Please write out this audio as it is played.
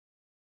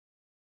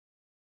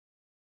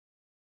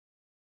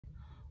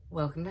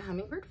Welcome to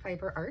Hummingbird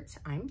Fiber Arts.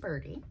 I'm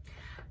Birdie.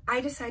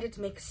 I decided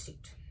to make a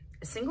suit,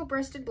 a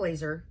single-breasted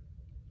blazer,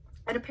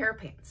 and a pair of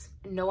pants.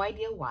 No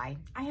idea why.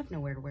 I have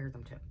nowhere to wear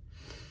them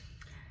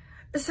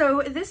to.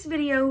 So this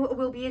video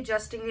will be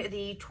adjusting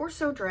the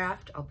torso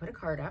draft, I'll put a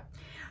card up,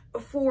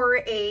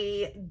 for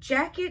a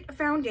jacket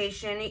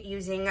foundation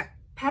using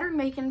Pattern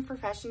Making for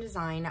Fashion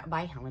Design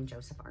by Helen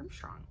Joseph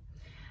Armstrong.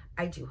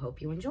 I do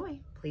hope you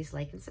enjoy. Please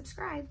like and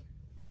subscribe.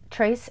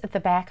 Trace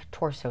the back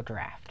torso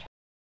draft.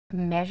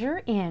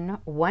 Measure in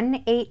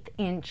 1/8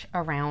 inch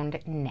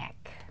around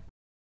neck.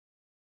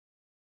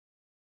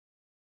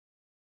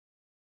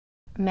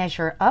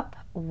 Measure up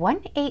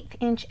 1/8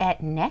 inch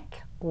at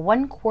neck,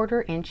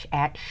 1/4 inch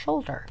at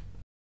shoulder.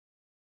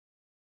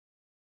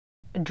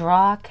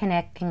 Draw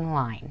connecting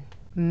line.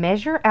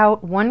 Measure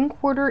out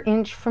 1/4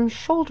 inch from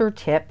shoulder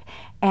tip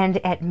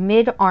and at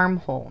mid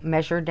armhole.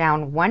 Measure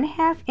down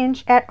 1/2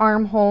 inch at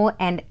armhole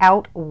and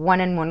out 1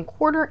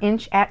 1/4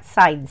 inch at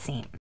side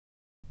seam.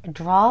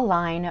 Draw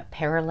line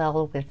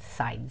parallel with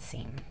side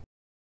seam.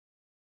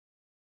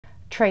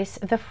 Trace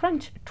the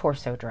front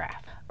torso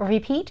draft.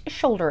 Repeat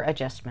shoulder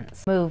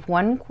adjustments. Move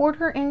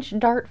 1/4 inch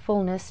dart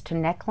fullness to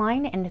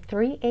neckline and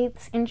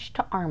 3/8 inch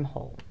to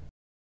armhole.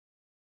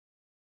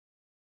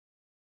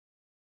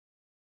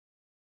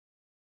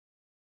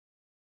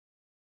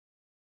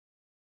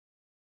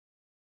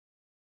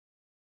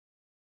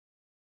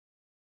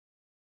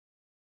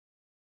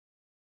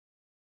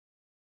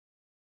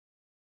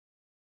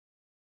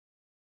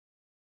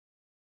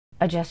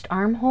 Adjust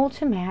armhole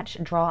to match,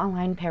 draw a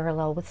line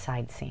parallel with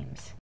side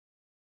seams.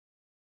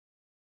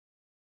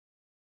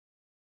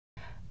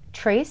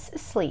 Trace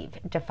sleeve,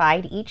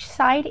 divide each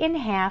side in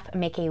half,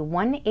 make a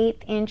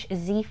 1/8 inch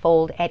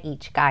Z-fold at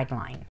each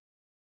guideline.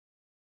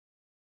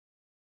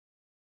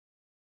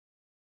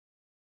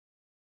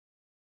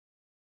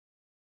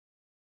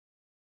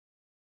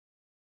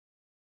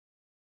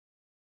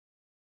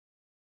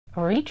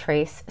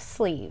 Retrace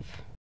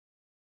sleeve.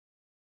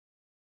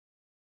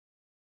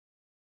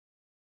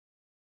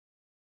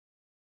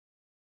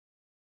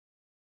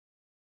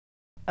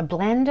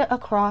 Blend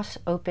across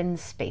open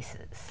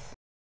spaces.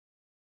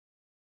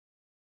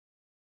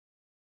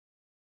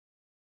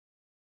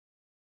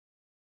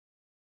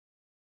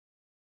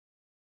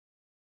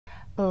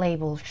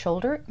 Label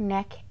shoulder,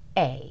 neck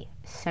A,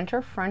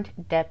 center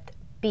front depth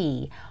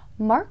B.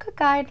 Mark a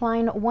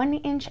guideline 1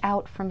 inch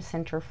out from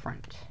center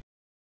front.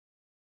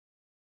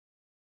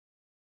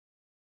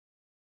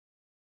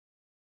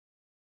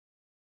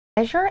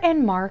 Measure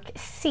and mark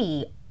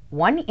C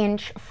 1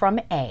 inch from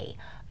A.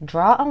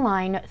 Draw a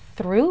line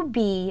through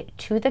B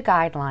to the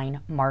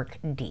guideline, mark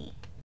D.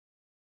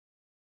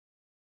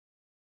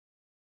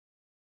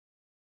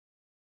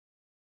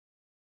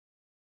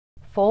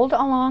 Fold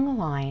along a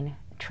line,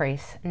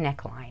 trace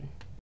neckline.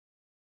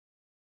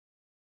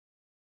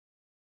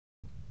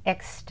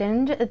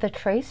 Extend the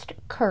traced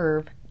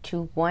curve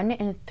to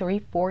 1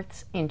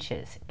 3/4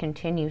 inches.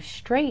 Continue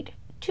straight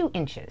 2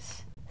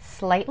 inches.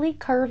 Slightly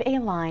curve a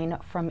line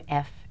from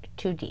F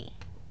to D.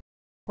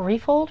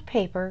 Refold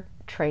paper,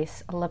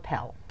 trace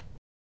lapel.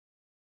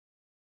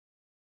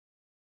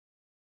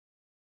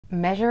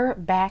 Measure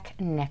back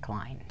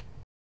neckline.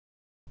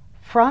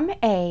 From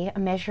A,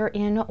 measure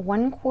in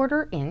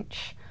 1/4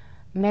 inch,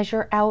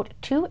 measure out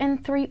 2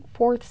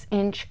 3/4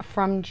 inch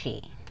from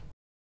G.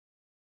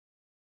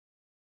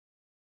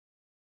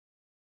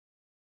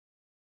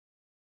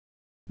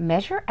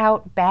 Measure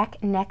out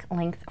back neck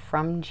length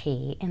from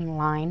G in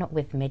line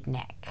with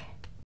mid-neck.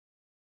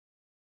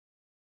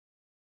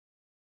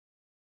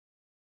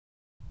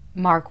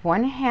 Mark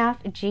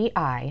 1/2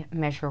 GI,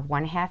 measure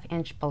 1/2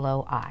 inch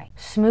below I.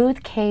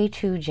 Smooth K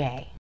to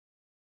J.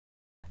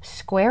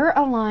 Square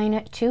a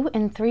line 2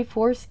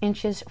 3/4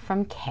 inches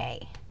from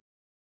K.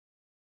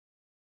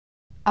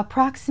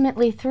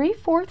 Approximately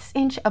 3/4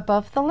 inch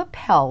above the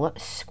lapel,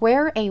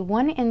 square a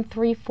 1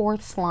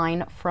 3/4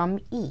 line from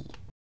E.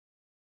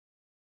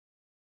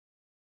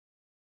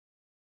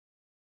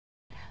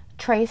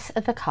 Trace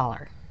the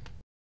collar.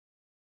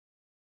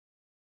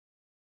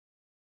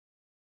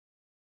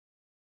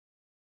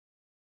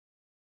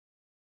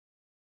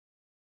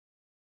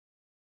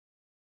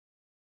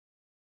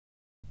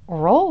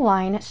 Roll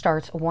line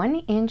starts 1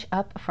 inch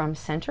up from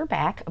center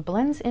back,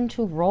 blends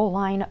into roll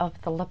line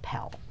of the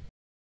lapel.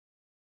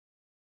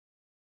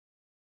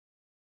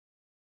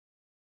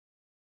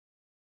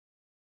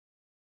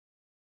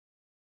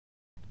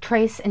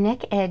 Trace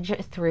neck edge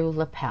through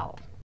lapel.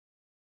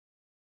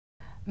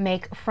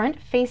 Make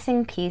front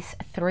facing piece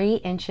 3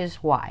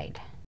 inches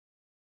wide.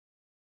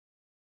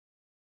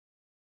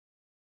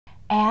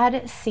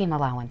 Add seam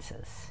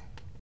allowances.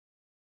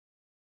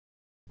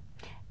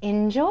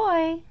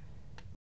 Enjoy!